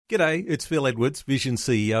G'day, it's Phil Edwards, Vision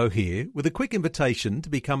CEO here, with a quick invitation to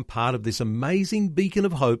become part of this amazing beacon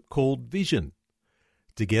of hope called Vision.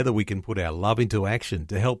 Together we can put our love into action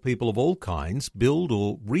to help people of all kinds build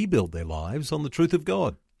or rebuild their lives on the truth of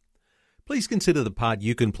God. Please consider the part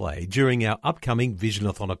you can play during our upcoming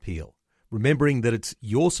Visionathon appeal, remembering that it's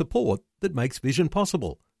your support that makes Vision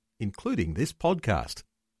possible, including this podcast.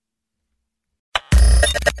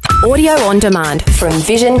 Audio on demand from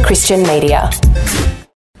Vision Christian Media.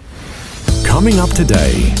 Coming up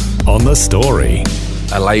today on The Story.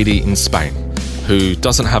 A lady in Spain who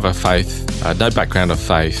doesn't have a faith, no background of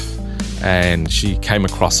faith, and she came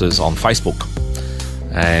across us on Facebook.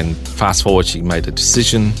 And fast forward, she made a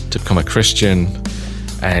decision to become a Christian,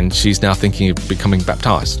 and she's now thinking of becoming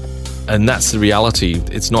baptized. And that's the reality.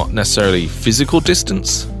 It's not necessarily physical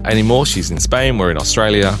distance anymore. She's in Spain, we're in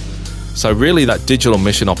Australia. So really that digital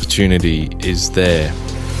mission opportunity is there.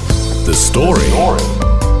 The Story.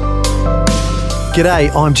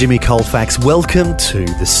 G'day, I'm Jimmy Colfax. Welcome to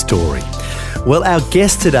The Story. Well, our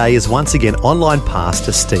guest today is once again online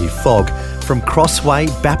pastor Steve Fogg from Crossway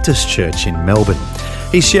Baptist Church in Melbourne.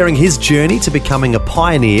 He's sharing his journey to becoming a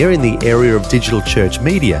pioneer in the area of digital church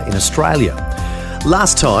media in Australia.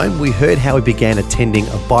 Last time, we heard how he began attending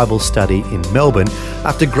a Bible study in Melbourne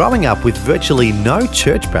after growing up with virtually no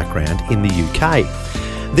church background in the UK.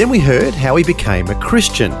 Then we heard how he became a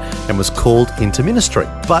Christian and was called into ministry,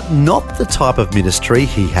 but not the type of ministry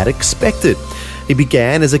he had expected. He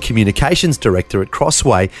began as a communications director at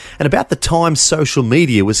Crossway, and about the time social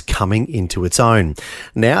media was coming into its own.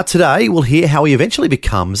 Now, today, we'll hear how he eventually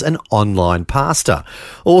becomes an online pastor.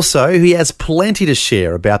 Also, he has plenty to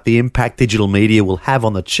share about the impact digital media will have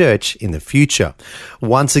on the church in the future.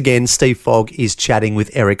 Once again, Steve Fogg is chatting with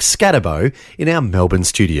Eric Scatterbo in our Melbourne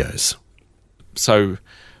studios. So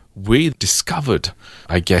we discovered,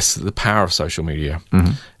 I guess, the power of social media.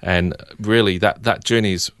 Mm-hmm. And really that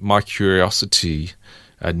journey is my curiosity,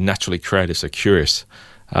 naturally creative, so curious,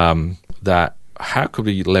 that how could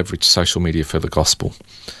we leverage social media for the gospel?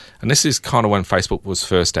 And this is kind of when Facebook was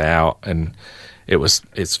first out, and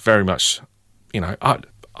it's very much,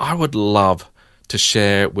 I would love to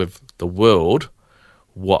share with the world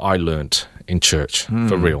what I learnt in church,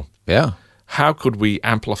 for real. Yeah. How could we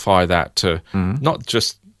amplify that to not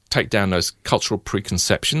just take down those cultural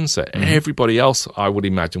preconceptions that everybody else, I would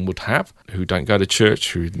imagine, would have, who don't go to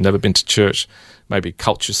church, who've never been to church, maybe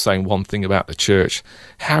culture's saying one thing about the church.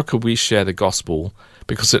 How could we share the gospel?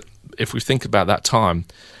 Because if we think about that time,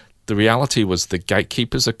 the reality was the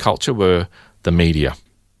gatekeepers of culture were the media.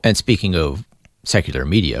 And speaking of secular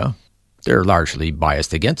media, they're largely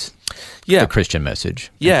biased against the Christian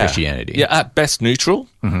message and Christianity. Yeah, at best neutral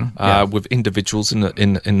with individuals in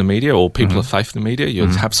the media or people of faith in the media. You'll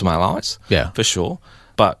have some allies, for sure.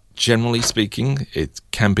 But generally speaking, it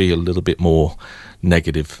can be a little bit more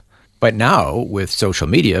negative. But now, with social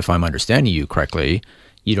media, if I'm understanding you correctly,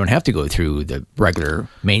 you don't have to go through the regular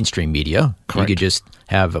mainstream media. Correct. You could just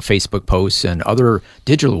have a Facebook post and other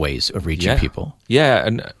digital ways of reaching people. Yeah,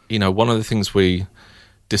 and one of the things we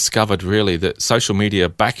discovered really that social media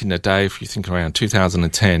back in the day, if you think around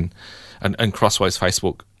 2010, and Crossway's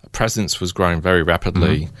Facebook presence was growing very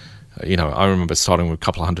rapidly. I remember starting with a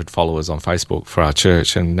couple of hundred followers on Facebook for our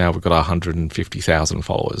church, and now we've got 150,000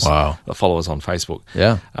 followers. Wow. Followers on Facebook.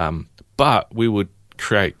 Yeah. But we would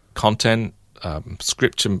create content,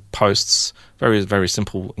 scripture posts, very, very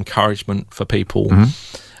simple encouragement for people.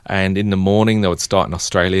 And in the morning, they would start in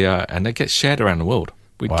Australia, and they get shared around the world.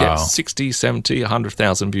 We'd get 60, 70,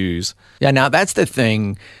 100,000 views. Yeah, now that's the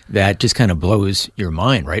thing that just kind of blows your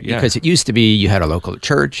mind, right? Yeah. Because it used to be you had a local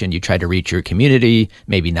church and you tried to reach your community,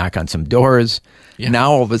 maybe knock on some doors. Yeah.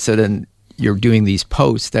 Now all of a sudden you're doing these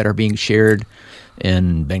posts that are being shared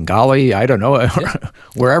in Bengali, I don't know,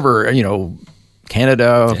 wherever,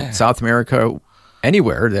 Canada, South America,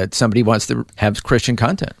 anywhere that somebody wants to have Christian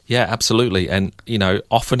content. Yeah, absolutely. And,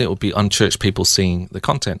 often it would be unchurched people seeing the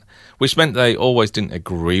content, which meant they always didn't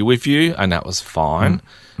agree with you, and that was fine.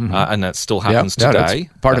 And that still happens today.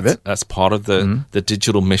 That's part of it. That's part of the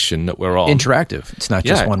digital mission that we're on. Interactive. It's not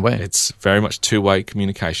just one way. It's very much two-way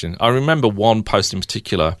communication. I remember one post in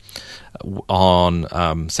particular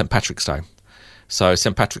on St. Patrick's Day. So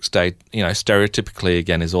St. Patrick's Day, stereotypically,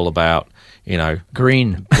 again, is all about,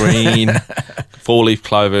 green, four-leaf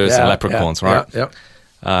clovers and leprechauns, right? Yeah.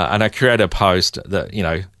 And I created a post that,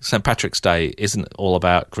 St. Patrick's Day isn't all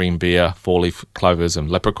about green beer, four-leaf clovers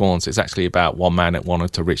and leprechauns. It's actually about one man that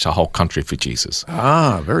wanted to reach a whole country for Jesus.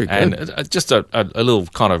 Ah, very good. And just a little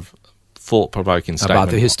kind of thought-provoking statement.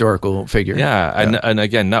 About the historical figure. Yeah. And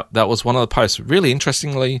again, that was one of the posts. Really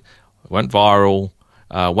interestingly, went viral,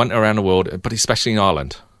 went around the world, but especially in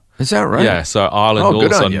Ireland. Is that right? Yeah, so Ireland all of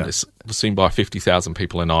good a on sudden you. was seen by 50,000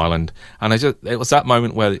 people in Ireland. And it was that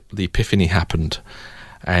moment where the epiphany happened.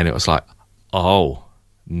 And it was like, oh,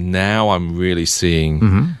 now I'm really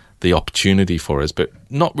seeing the opportunity for us, but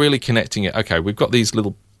not really connecting it. Okay, we've got these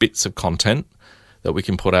little bits of content that we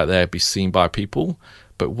can put out there, be seen by people,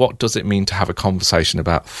 but what does it mean to have a conversation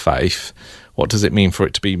about faith? What does it mean for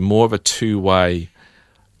it to be more of a two-way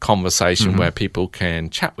conversation where people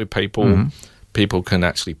can chat with people, people can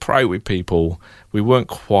actually pray with people? We weren't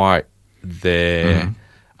quite there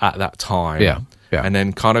at that time. Yeah. And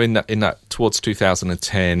then kind of in that towards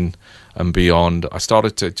 2010 and beyond, I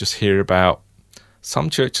started to just hear about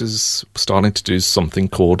some churches starting to do something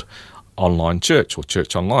called online church or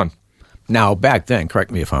church online. Now, back then,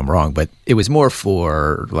 correct me if I'm wrong, but it was more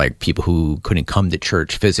for like people who couldn't come to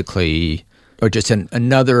church physically, or just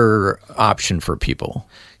another option for people.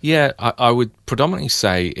 Yeah, I would predominantly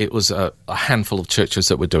say it was a handful of churches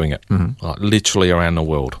that were doing it, like literally around the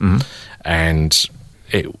world. And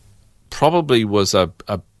it probably was a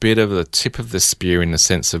bit of the tip of the spear in the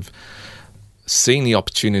sense of seeing the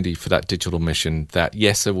opportunity for that digital mission, that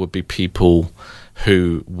yes, there would be people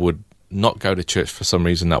who would not go to church for some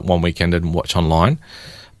reason that one weekend and watch online.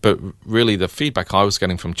 But really the feedback I was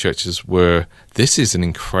getting from churches were, this is an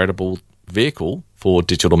incredible vehicle for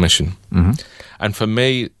digital mission. And for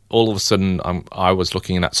me, all of a sudden, I was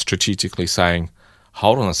looking at strategically saying,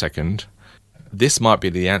 hold on a second, this might be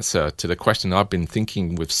the answer to the question I've been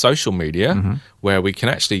thinking with social media, where we can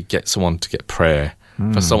actually get someone to get prayer,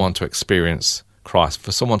 for someone to experience Christ,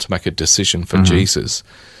 for someone to make a decision for Jesus.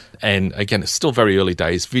 And again, it's still very early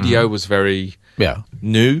days. Video was very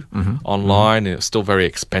new online, and it was still very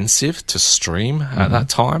expensive to stream at that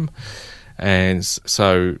time. And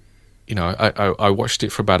so, you know, I watched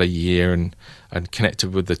it for about a year and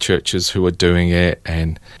connected with the churches who were doing it.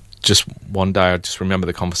 And just one day, I just remember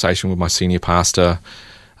the conversation with my senior pastor,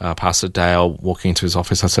 Pastor Dale, walking into his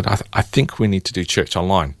office. I said, I think we need to do church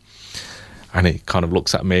online. And he kind of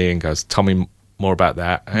looks at me and goes, tell me more about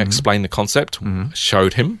that. And I explained the concept,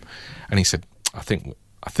 showed him, and he said, I think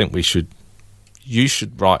you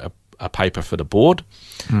should write a paper for the board,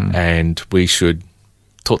 and we should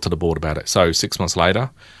talk to the board about it. So 6 months later,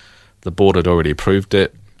 the board had already approved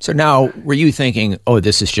it. So now, were you thinking, oh,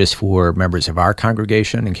 this is just for members of our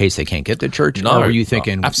congregation in case they can't get to church? No. Or were you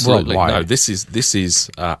thinking absolutely worldwide? No, this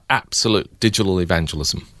is absolute digital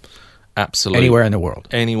evangelism. Absolutely. Anywhere in the world.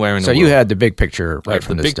 Anywhere in the So world. you had the big picture right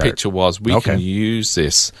from the big start. picture was we can use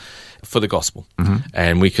this for the gospel.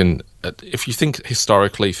 And we can, if you think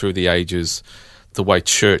historically through the ages, the way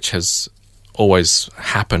church has always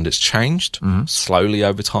happened, it's changed slowly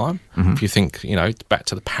over time. If you think, you know, back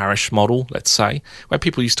to the parish model, let's say, where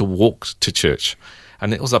people used to walk to church.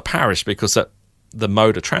 And it was a parish because the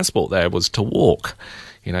mode of transport there was to walk.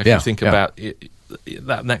 You know, if you think about it,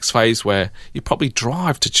 that next phase where you probably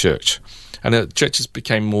drive to church, and churches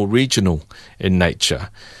became more regional in nature.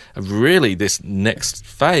 Really, this next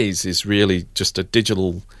phase is really just a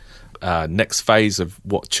digital next phase of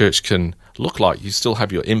what church can look like. You still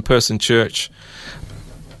have your in-person church,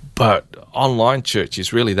 but online church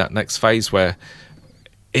is really that next phase where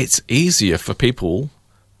it's easier for people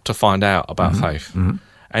to find out about faith.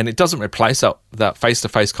 And it doesn't replace that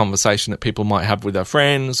face-to-face conversation that people might have with their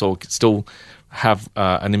friends, or still have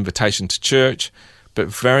an invitation to church, but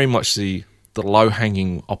very much the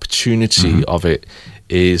low-hanging opportunity of it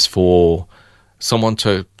is for someone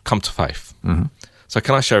to come to faith. So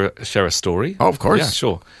can I share a story? Oh, of course. Yeah,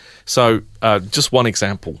 sure. So just one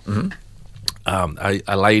example.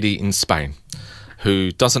 A lady in Spain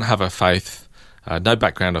who doesn't have a faith, no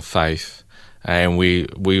background of faith, and we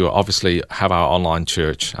obviously have our online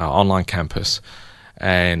church, our online campus,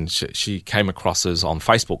 and she came across us on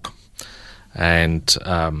Facebook. And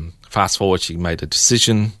fast forward, she made a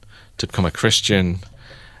decision to become a Christian,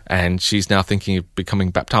 and she's now thinking of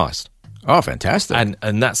becoming baptized. Oh, fantastic.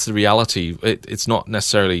 And that's the reality. It's not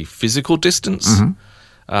necessarily physical distance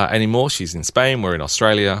anymore. She's in Spain, we're in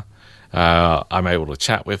Australia. I'm able to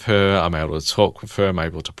chat with her, I'm able to talk with her, I'm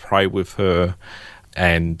able to pray with her,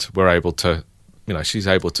 and we're able to, you know, she's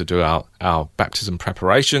able to do our baptism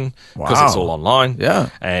preparation because it's all online. Yeah.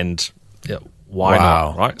 And why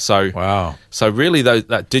not, right? So really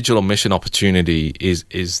that digital mission opportunity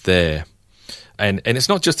is there. And it's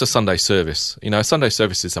not just a Sunday service. You know, Sunday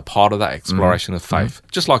service is a part of that exploration of faith.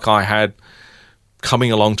 Just like I had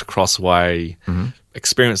coming along to Crossway,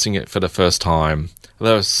 experiencing it for the first time.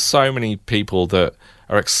 There are so many people that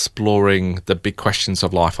are exploring the big questions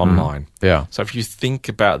of life online. Yeah. So if you think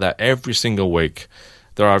about that, every single week,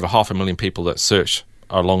 there are over 500,000 people that search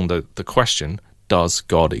along the question, does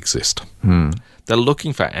God exist? They're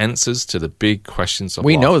looking for answers to the big questions of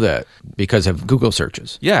We life. know that because of Google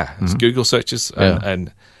searches. Yeah, it's Google searches.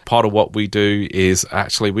 And part of what we do is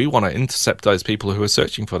actually we want to intercept those people who are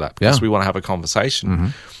searching for that because we want to have a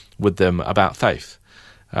conversation with them about faith.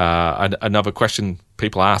 And another question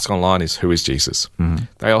people ask online is, who is Jesus?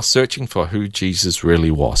 They are searching for who Jesus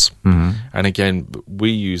really was. And again, we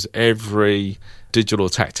use every digital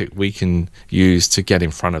tactic we can use to get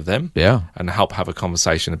in front of them and help have a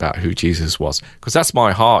conversation about who Jesus was. Because that's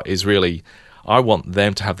my heart, is really, I want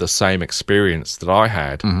them to have the same experience that I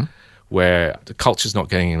had, where the culture's not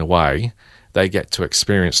getting in the way. They get to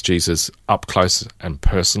experience Jesus up close and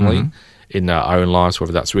personally in their own lives,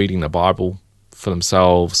 whether that's reading the Bible for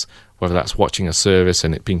themselves, whether that's watching a service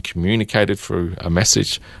and it being communicated through a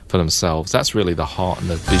message for themselves. That's really the heart and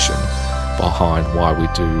the vision behind why we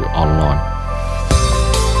do online.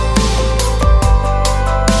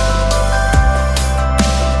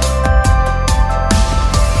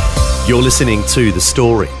 You're listening to The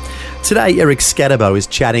Story. Today, Eric Scatterbo is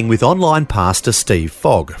chatting with online pastor Steve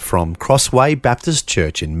Fogg from Crossway Baptist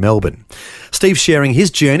Church in Melbourne. Steve's sharing his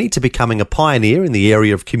journey to becoming a pioneer in the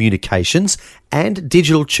area of communications and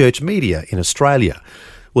digital church media in Australia.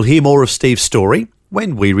 We'll hear more of Steve's story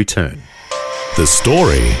when we return. The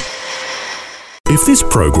Story. If this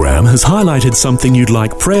program has highlighted something you'd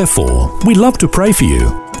like prayer for, we'd love to pray for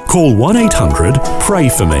you. Call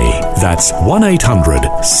 1-800-PRAY-FOR-ME. That's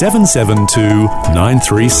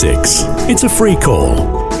 1-800-772-936. It's a free call.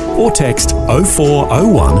 Or text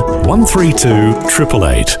 0401 132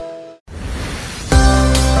 888.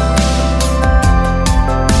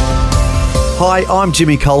 Hi, I'm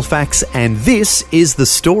Jimmy Colfax and this is The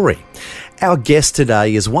Story. Our guest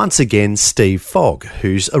today is once again Steve Fogg,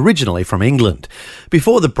 who's originally from England.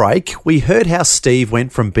 Before the break, we heard how Steve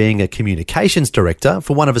went from being a communications director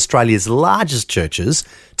for one of Australia's largest churches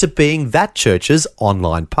to being that church's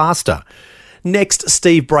online pastor. Next,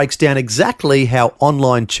 Steve breaks down exactly how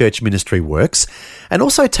online church ministry works and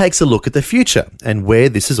also takes a look at the future and where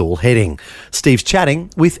this is all heading. Steve's chatting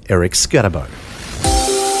with Eric Scatterbo.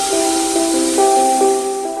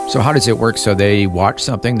 So how does it work? So they watch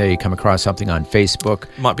something, they come across something on Facebook.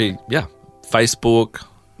 Might be, Facebook,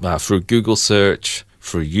 through Google search,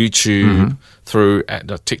 through YouTube, through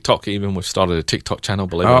TikTok even. We've started a TikTok channel,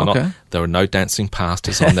 believe it or not. There are no dancing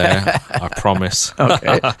pastors on there, I promise.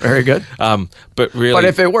 Okay, very good. But really, but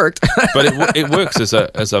if it worked. but it works as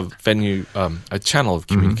a venue, a channel of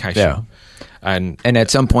communication. And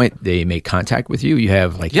at some point, they make contact with you? You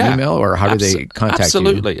have email, or how do they contact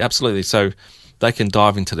you? Absolutely. So they can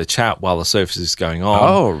dive into the chat while the service is going on.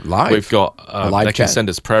 Oh, live. We've got live they chat. can send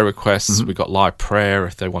us prayer requests. We've got live prayer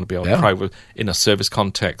if they want to be able to pray in a service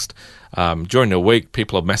context. During the week,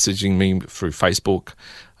 people are messaging me through Facebook.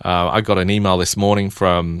 I got an email this morning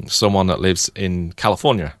from someone that lives in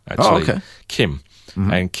California, actually, Kim.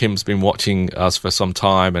 And Kim's been watching us for some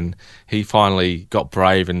time, and he finally got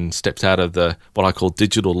brave and stepped out of the what I call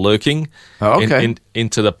digital lurking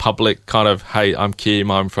into the public kind of, hey, I'm Kim,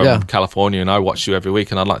 I'm from California, and I watch you every week,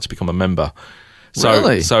 and I'd like to become a member.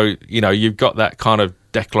 So you've got that kind of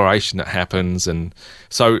declaration that happens, and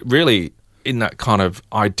so really in that kind of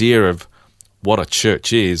idea of what a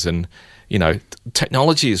church is, and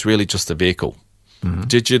technology is really just a vehicle.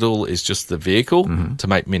 Digital is just the vehicle to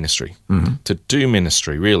make ministry, to do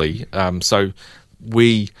ministry, really. So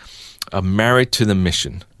we are married to the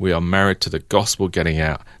mission. We are married to the gospel getting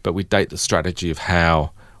out, but we date the strategy of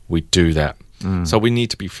how we do that. So we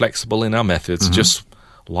need to be flexible in our methods, just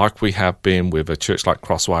like we have been with a church like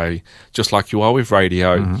Crossway, just like you are with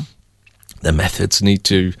radio. The methods need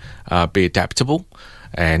to be adaptable.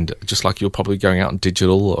 And just like you're probably going out on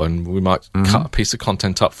digital, and we might cut a piece of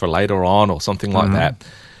content up for later on or something like that.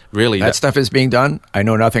 Really, that stuff is being done. I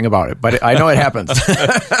know nothing about it, but I know it happens.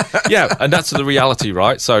 And that's the reality,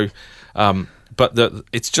 right? So, but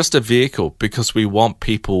it's just a vehicle because we want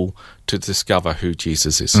people to discover who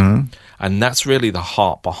Jesus is. And that's really the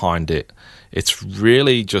heart behind it. It's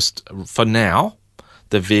really just, for now,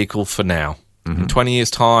 the vehicle for now. In 20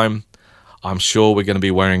 years' time, I'm sure we're going to be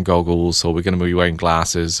wearing goggles, or we're going to be wearing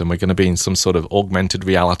glasses, and we're going to be in some sort of augmented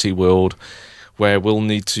reality world where we'll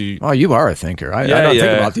need to... Oh, you are a thinker. I don't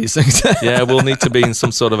think about these things. We'll need to be in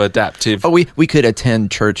some sort of adaptive... Oh, we could attend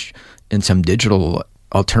church in some digital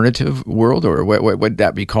alternative world, or what would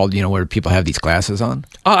that be called, where people have these glasses on?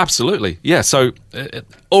 Oh, absolutely. Yeah, so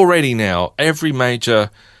already now, every major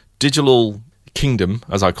digital kingdom,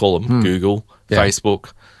 as I call them, Google,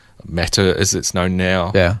 Facebook... Meta, as it's known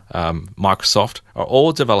now, Microsoft, are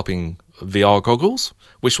all developing VR goggles,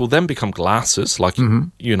 which will then become glasses like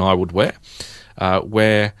you and I would wear,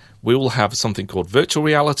 where we will have something called virtual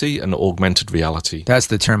reality and augmented reality. That's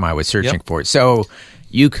the term I was searching for. So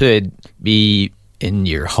you could be in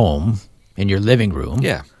your home, in your living room,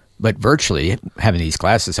 but virtually having these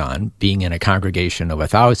glasses on, being in a congregation of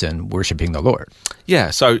 1,000, worshiping the Lord.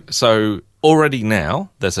 Yeah, so already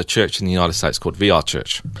now there's a church in the United States called VR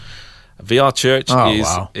Church. VR Church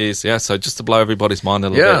is so just to blow everybody's mind a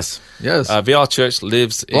little bit. Yes. VR Church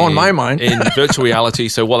lives in my mind. in virtual reality.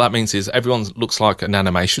 So what that means is everyone looks like an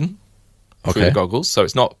animation through the goggles. So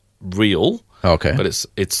it's not real. Okay. But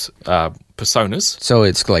it's personas. So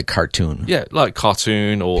it's like cartoon. Yeah, like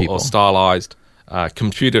cartoon or stylized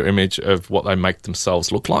computer image of what they make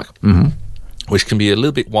themselves look like, which can be a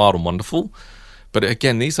little bit wild and wonderful. But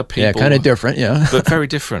again, these are people... Yeah, kind of different, but very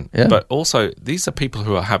different. But also, these are people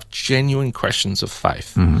who have genuine questions of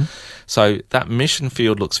faith. So that mission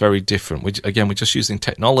field looks very different. We're just using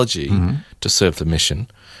technology to serve the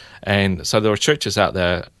mission. And so there are churches out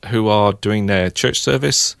there who are doing their church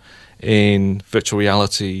service in virtual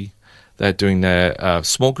reality. They're doing their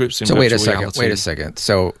small groups in virtual reality. Wait a second.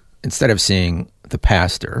 So instead of seeing the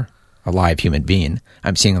pastor, a live human being,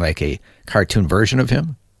 I'm seeing like a cartoon version of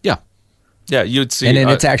him? Yeah, you'd see... And then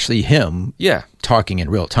it's actually him talking in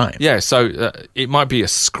real time. Yeah, so it might be a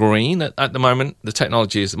screen at the moment. The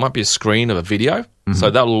technology is, it might be a screen of a video, so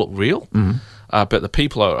that'll look real. But the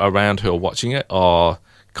people around who are watching it are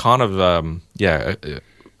kind of,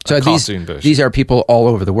 so cartoon version. These are people all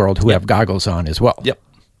over the world who have goggles on as well? Yep.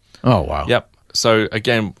 Oh, wow. Yep. So,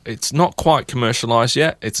 again, it's not quite commercialized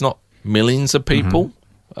yet. It's not millions of people.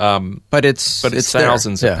 But it's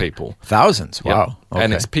thousands of people. Thousands, wow. Yep. Okay.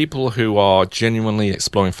 And it's people who are genuinely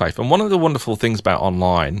exploring faith. And one of the wonderful things about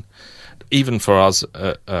online, even for us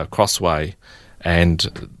at Crossway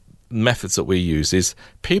and methods that we use, is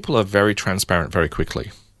people are very transparent very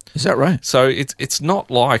quickly. Is that right? So it's not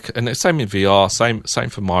like, and it's same in VR, same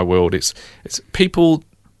for my world. It's people,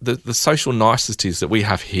 the social niceties that we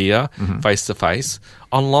have here, face to face.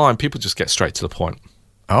 Online, people just get straight to the point.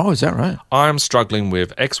 Oh, is that right? I'm struggling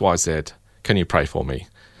with XYZ. Can you pray for me?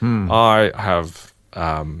 I have...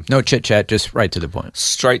 no chit-chat, just right to the point.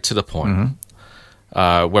 Straight to the point.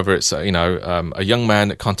 Whether it's, a young man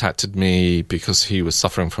that contacted me because he was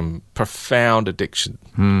suffering from profound addiction.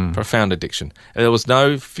 Profound addiction. And there was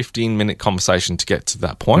no 15-minute conversation to get to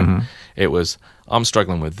that point. It was, I'm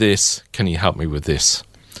struggling with this. Can you help me with this?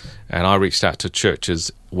 And I reached out to churches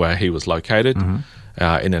where he was located.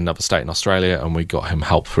 In another state in Australia, and we got him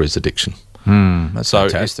help for his addiction. That's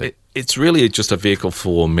fantastic. It's really just a vehicle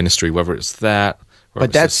for ministry, whether it's that.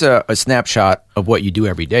 But that's a snapshot of what you do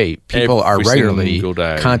every day. People are regularly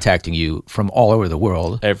contacting you from all over the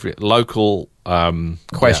world. Every local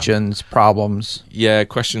questions, problems. Yeah,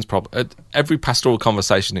 questions, problems. Every pastoral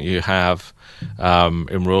conversation that you have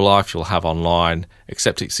in real life, you'll have online,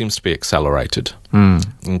 except it seems to be accelerated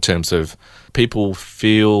in terms of people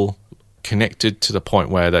feel connected to the point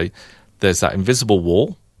where there's that invisible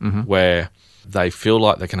wall where they feel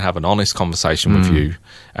like they can have an honest conversation with you.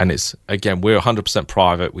 And it's, again, we're 100%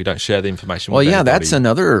 private. We don't share the information with anybody. That's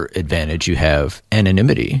another advantage you have,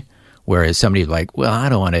 anonymity, whereas somebody like, well, I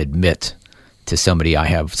don't want to admit to somebody I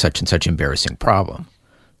have such and such embarrassing problem.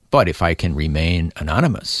 But if I can remain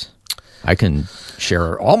anonymous, I can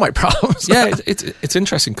share all my problems. Yeah, it's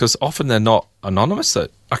interesting because often they're not anonymous.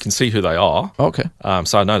 That I can see who they are. Okay.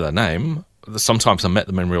 So I know their name. Sometimes I met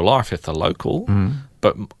them in real life if they're local,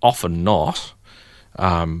 but often not.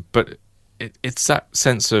 But it's that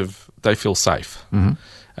sense of they feel safe.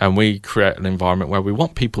 And we create an environment where we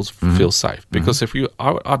want people to feel safe. Because if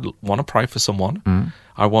I'd want to pray for someone,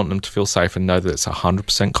 I want them to feel safe and know that it's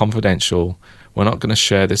 100% confidential. We're not going to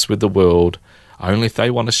share this with the world. Only if they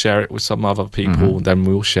want to share it with some other people, then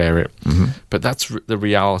we'll share it. But that's the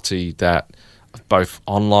reality that both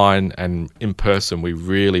online and in person, we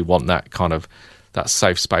really want that kind of that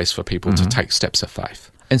safe space for people to take steps of faith.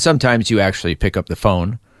 And sometimes you actually pick up the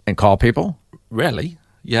phone and call people? Rarely.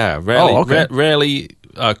 Yeah, rarely. Oh, okay. Rarely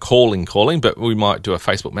calling, but we might do a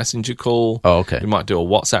Facebook Messenger call. Oh, okay. We might do a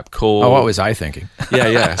WhatsApp call. Oh, what was I thinking?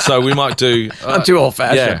 Yeah. So we might do... I'm too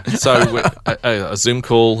old-fashioned. Yeah, so a Zoom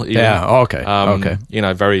call. Even, okay. Okay.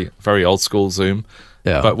 Very, very old school Zoom.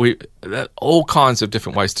 Yeah. But all kinds of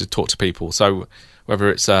different ways to talk to people. So whether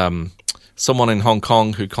it's someone in Hong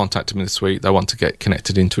Kong who contacted me this week, they want to get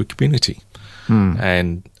connected into a community.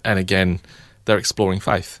 And again, they're exploring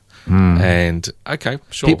faith. And, okay,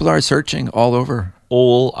 sure. People are searching all over.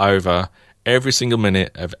 All over, every single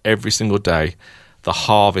minute of every single day. The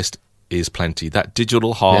harvest is plenty. That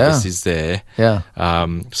digital harvest is there. Yeah.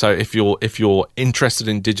 So if you're interested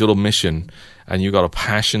in digital mission and you've got a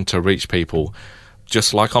passion to reach people,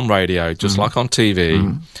 just like on radio, just like on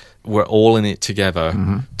TV, we're all in it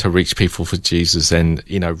together to reach people for Jesus. And,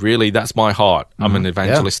 really, that's my heart. I'm an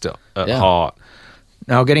evangelist at heart.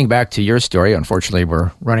 Now, getting back to your story, unfortunately,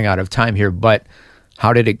 we're running out of time here, but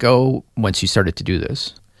how did it go once you started to do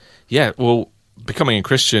this? Yeah, well, becoming a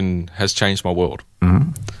Christian has changed my world.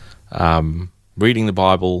 Reading the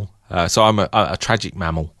Bible. So I'm a tragic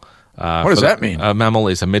mammal. What does that mean? A mammal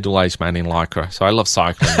is a middle-aged man in Lycra. So I love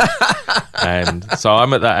cycling. And so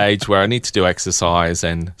I'm at that age where I need to do exercise.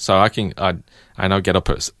 And so I get up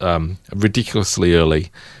at ridiculously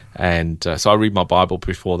early. And so I read my Bible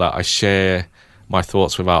before that. I share my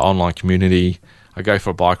thoughts with our online community. I go for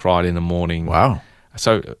a bike ride in the morning. Wow.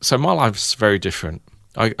 So my life's very different.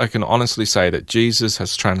 I can honestly say that Jesus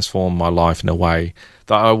has transformed my life in a way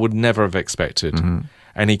that I would never have expected.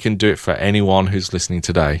 And he can do it for anyone who's listening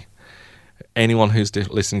today. Anyone who's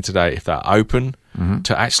listening today, if they're open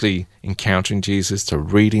to actually encountering Jesus, to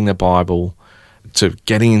reading the Bible, to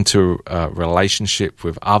getting into a relationship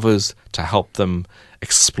with others, to help them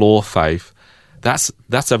explore faith, that's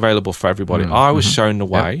available for everybody. I was shown the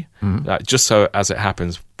way, just so as it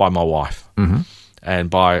happens, by my wife and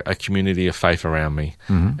by a community of faith around me.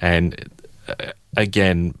 And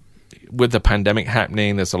again, with the pandemic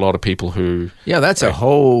happening, there's a lot of people who... Yeah, that's a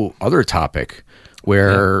whole other topic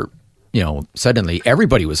where, suddenly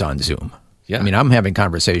everybody was on Zoom. Yeah. I mean, I'm having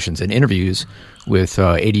conversations and interviews with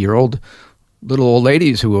 80-year-old little old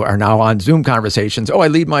ladies who are now on Zoom conversations. Oh, I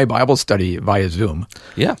lead my Bible study via Zoom.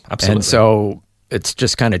 Yeah, absolutely. And so it's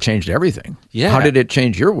just kind of changed everything. Yeah. How did it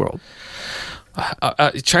change your world?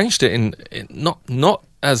 It changed it in not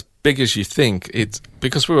as big as you think. It's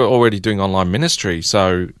because we were already doing online ministry.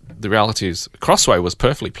 So the reality is Crossway was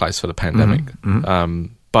perfectly placed for the pandemic.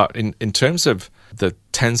 But in terms of the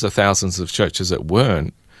tens of thousands of churches that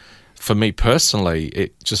weren't, for me personally,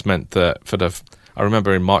 it just meant that I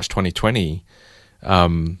remember in March 2020,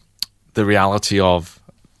 the reality of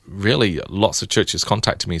really lots of churches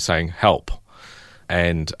contacted me saying, help.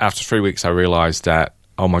 And after 3 weeks, I realized that,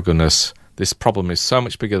 oh my goodness, this problem is so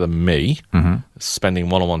much bigger than me, spending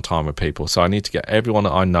one-on-one time with people. So I need to get everyone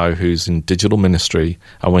that I know who's in digital ministry,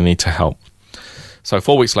 and we need to help. So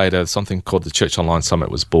 4 weeks later, something called the Church Online Summit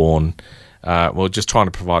was born. We're just trying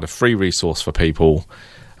to provide a free resource for people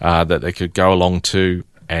that they could go along to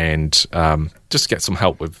and just get some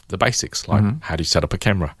help with the basics, like how do you set up a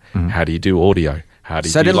camera? How do you do audio? How do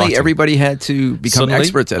you Suddenly, do everybody had to become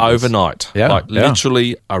experts at this. Overnight,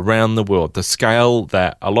 literally around the world. The scale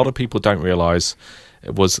that a lot of people don't realize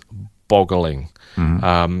it was boggling.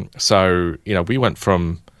 So, we went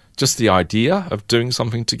from just the idea of doing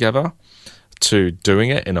something together to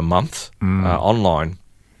doing it in a month online.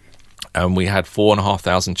 And we had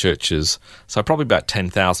 4,500 churches, so probably about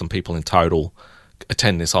 10,000 people in total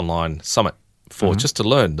attend this online summit for just to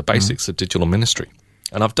learn the basics of digital ministry.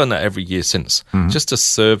 And I've done that every year since, just to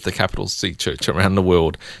serve the capital C church around the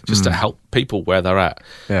world, just to help people where they're at.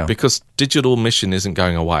 Yeah. Because digital mission isn't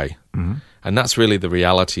going away. And that's really the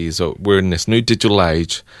reality, is that we're in this new digital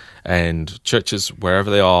age, and churches,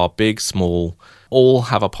 wherever they are, big, small, all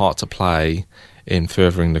have a part to play in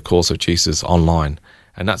furthering the cause of Jesus online.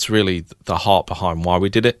 And that's really the heart behind why we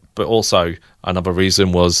did it. But also another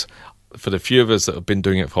reason was, for the few of us that have been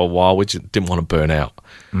doing it for a while, we just didn't want to burn out.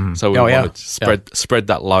 So we wanted to spread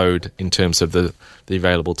that load in terms of the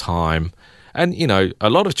available time. And, a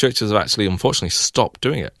lot of churches have actually, unfortunately, stopped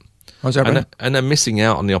doing it. And they're missing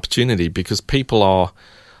out on the opportunity, because people are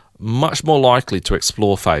much more likely to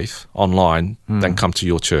explore faith online than come to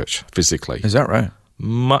your church physically. Is that right?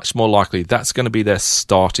 Much more likely. That's going to be their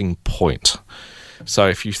starting point. So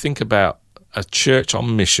if you think about a church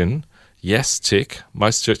on mission, yes, tick.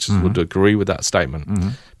 Most churches would agree with that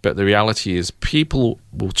statement. But the reality is, people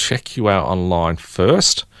will check you out online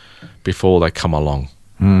first before they come along.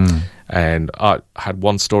 And I had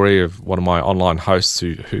one story of one of my online hosts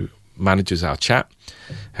who manages our chat.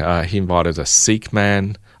 He invited a Sikh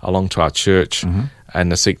man along to our church,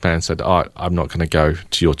 and the Sikh man said, I'm not going to go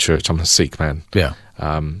to your church. I'm a Sikh man. Yeah.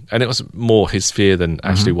 And it was more his fear than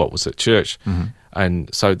actually what was at church.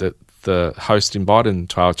 And so the host invited him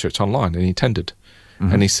to our church online, and he attended.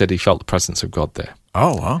 And he said he felt the presence of God there.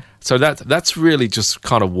 Oh, wow. So that's really just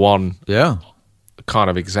kind of one kind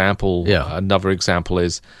of example. Yeah. Another example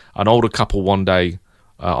is an older couple one day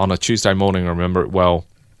on a Tuesday morning, I remember it well,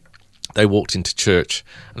 they walked into church,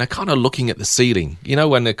 and they're kind of looking at the ceiling.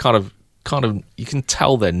 When they're kind of you can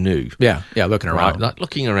tell they're new. Yeah, looking around. Right? Like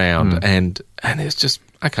looking around, and it's just,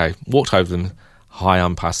 okay, walked over them. Hi,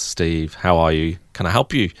 I'm Pastor Steve. How are you? Can I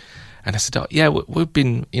help you? And I said, we've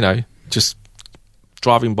been, just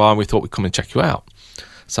driving by, and we thought we'd come and check you out.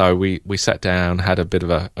 So we sat down, had a bit of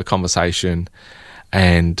a conversation,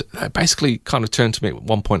 And they basically kind of turned to me at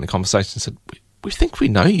one point in the conversation and said, we think we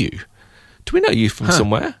know you. Do we know you from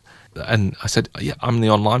somewhere? And I said, yeah, I'm the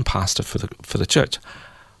online pastor for the church.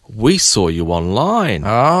 We saw you online.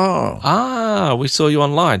 We saw you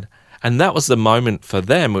online. And that was the moment for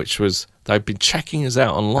them, which was they've been checking us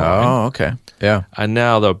out online. Oh, okay. Yeah. And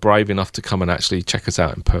now they're brave enough to come and actually check us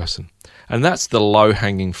out in person. And that's the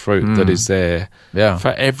low-hanging fruit that is there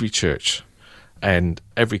for every church and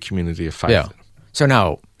every community of faith. Yeah. So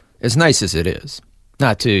now, as nice as it is,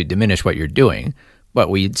 not to diminish what you're doing, but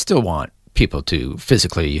we still want people to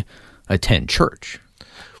physically attend church.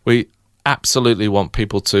 We absolutely want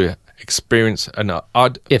people to experience,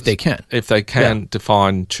 if they can,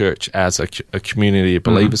 define church as a community of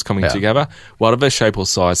believers coming together, whatever shape or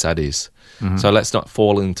size that is. So let's not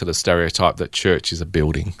fall into the stereotype that church is a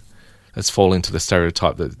building. Let's fall into the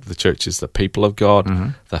stereotype that the church is the people of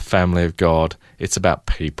God, the family of God. It's about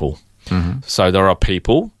people. So there are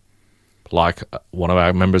people, like one of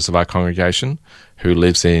our members of our congregation, who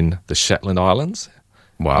lives in the Shetland Islands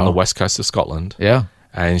on the west coast of Scotland. Yeah.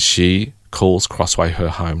 And she calls Crossway her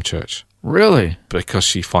home church. Really? Because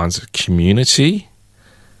she finds a community.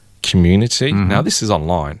 Now, this is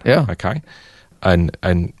online. Yeah. Okay. And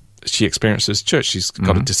she experiences church. She's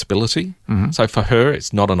got a disability. So for her,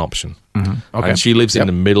 it's not an option. Okay. And she lives in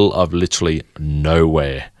the middle of literally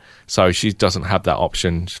nowhere. So she doesn't have that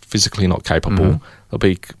option, physically not capable. There'll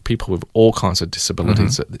be people with all kinds of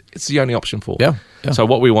disabilities. It's the only option for them. Yeah. So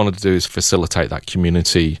what we wanted to do is facilitate that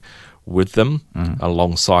community with them,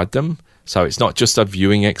 alongside them. So it's not just a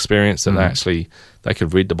viewing experience that they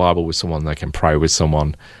could read the Bible with someone, they can pray with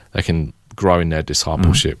someone, they can grow in their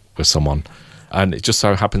discipleship with someone. And it just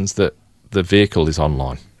so happens that the vehicle is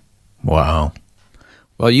online. Wow.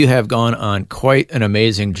 Well, you have gone on quite an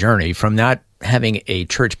amazing journey from not having a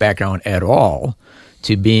church background at all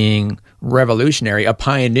to being revolutionary, a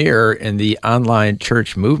pioneer in the online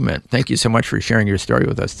church movement. Thank you so much for sharing your story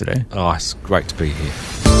with us today. Oh, it's great to be here.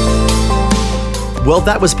 Well,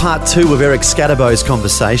 that was part 2 of Eric Scatterbo's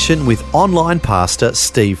conversation with online pastor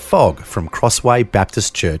Steve Fogg from Crossway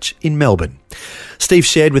Baptist Church in Melbourne. Steve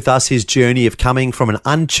shared with us his journey of coming from an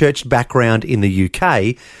unchurched background in the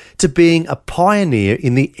UK to being a pioneer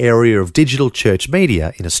in the area of digital church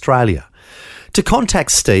media in Australia. To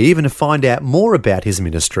contact Steve and to find out more about his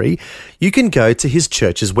ministry, you can go to his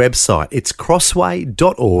church's website. It's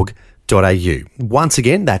crossway.org.au. Once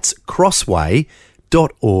again, that's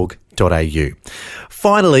crossway.org.au.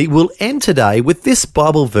 Finally, we'll end today with this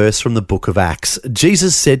Bible verse from the book of Acts.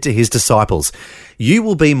 Jesus said to his disciples, "You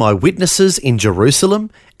will be my witnesses in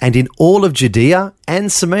Jerusalem and in all of Judea and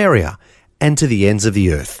Samaria and to the ends of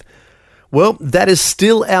the earth." Well, that is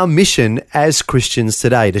still our mission as Christians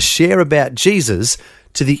today, to share about Jesus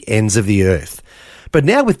to the ends of the earth. But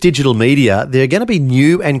now with digital media, there are going to be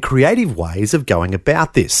new and creative ways of going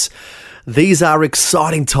about this. These are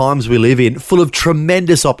exciting times we live in, full of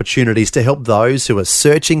tremendous opportunities to help those who are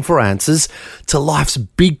searching for answers to life's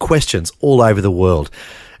big questions all over the world.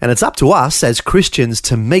 And it's up to us as Christians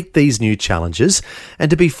to meet these new challenges and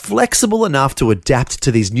to be flexible enough to adapt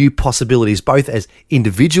to these new possibilities, both as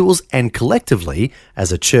individuals and collectively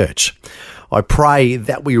as a church. I pray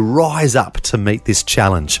that we rise up to meet this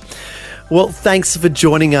challenge. Well, thanks for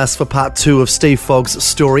joining us for part 2 of Steve Fogg's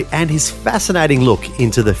story and his fascinating look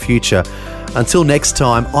into the future. Until next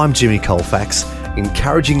time, I'm Jimmy Colfax,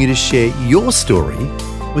 encouraging you to share your story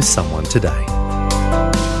with someone today.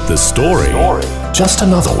 The story. Just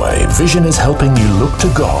another way Vision is helping you look to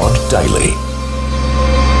God daily.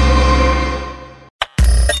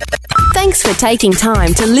 Thanks for taking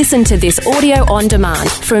time to listen to this audio on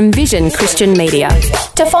demand from Vision Christian Media.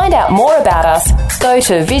 To find out more about us, go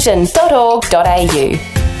to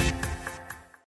vision.org.au.